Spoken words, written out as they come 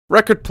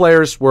Record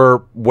players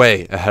were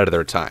way ahead of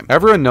their time.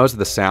 Everyone knows that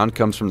the sound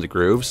comes from the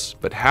grooves,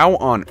 but how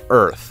on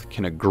earth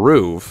can a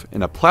groove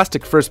in a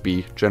plastic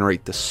frisbee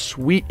generate the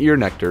sweet ear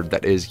nectar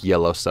that is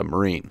Yellow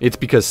Submarine? It's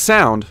because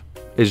sound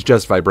is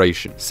just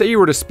vibration. Say you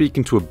were to speak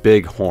into a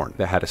big horn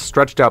that had a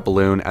stretched out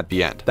balloon at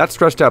the end. That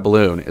stretched out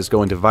balloon is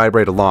going to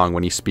vibrate along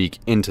when you speak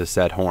into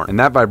said horn. And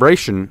that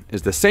vibration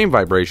is the same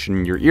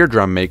vibration your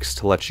eardrum makes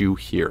to let you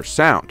hear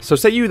sound. So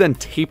say you then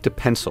taped a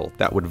pencil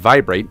that would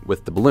vibrate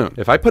with the balloon.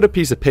 If I put a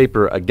piece of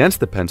paper against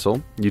the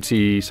pencil, you'd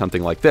see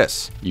something like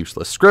this,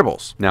 useless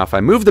scribbles. Now if I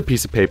move the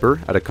piece of paper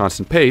at a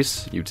constant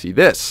pace, you'd see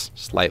this,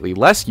 slightly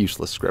less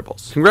useless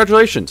scribbles.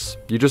 Congratulations,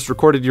 you just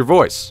recorded your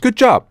voice. Good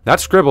job. That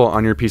scribble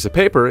on your piece of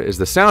paper is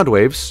the sound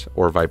waves,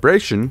 or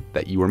vibration,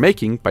 that you were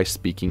making by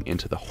speaking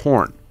into the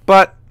horn.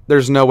 But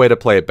there's no way to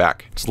play it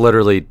back. It's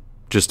literally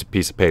just a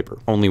piece of paper.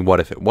 Only what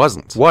if it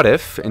wasn't? What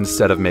if,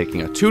 instead of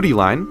making a 2D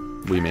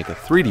line, we make a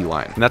 3D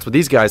line? And that's what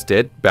these guys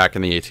did back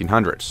in the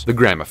 1800s. The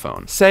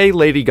gramophone. Say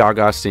Lady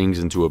Gaga sings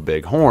into a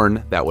big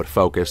horn that would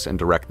focus and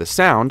direct the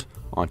sound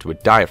onto a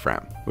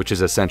diaphragm, which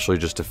is essentially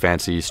just a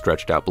fancy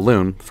stretched out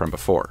balloon from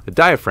before. The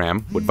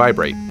diaphragm would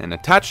vibrate, and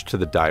attached to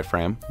the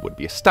diaphragm would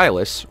be a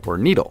stylus or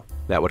needle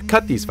that would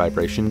cut these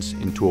vibrations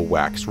into a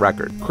wax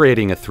record,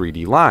 creating a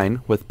 3D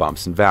line with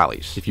bumps and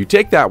valleys. If you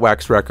take that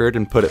wax record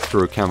and put it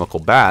through a chemical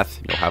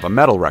bath, you'll have a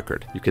metal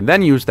record. You can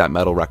then use that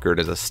metal record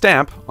as a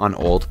stamp on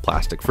old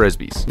plastic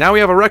frisbees. Now we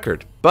have a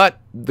record, but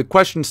the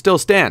question still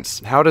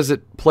stands. How does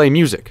it play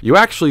music? You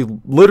actually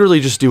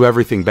literally just do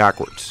everything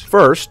backwards.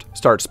 First,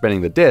 start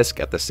spinning the disc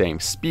at the same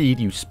speed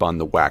you spun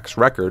the wax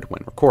record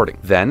when recording.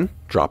 Then,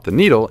 drop the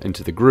needle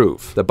into the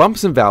groove. The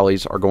bumps and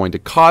valleys are going to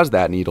cause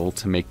that needle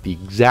to make the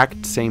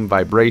exact same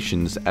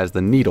vibrations as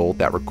the needle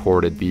that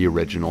recorded the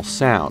original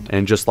sound.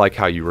 And just like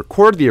how you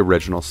record the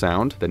original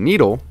sound, the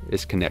needle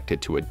is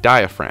connected to a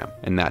diaphragm,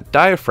 and that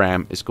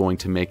diaphragm is going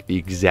to make the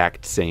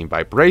exact same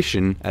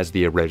vibration as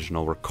the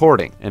original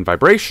recording. And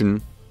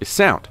vibration is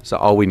sound. So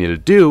all we need to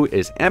do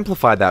is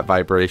amplify that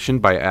vibration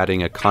by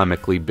adding a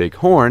comically big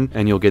horn,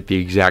 and you'll get the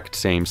exact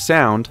same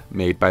sound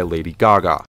made by Lady Gaga.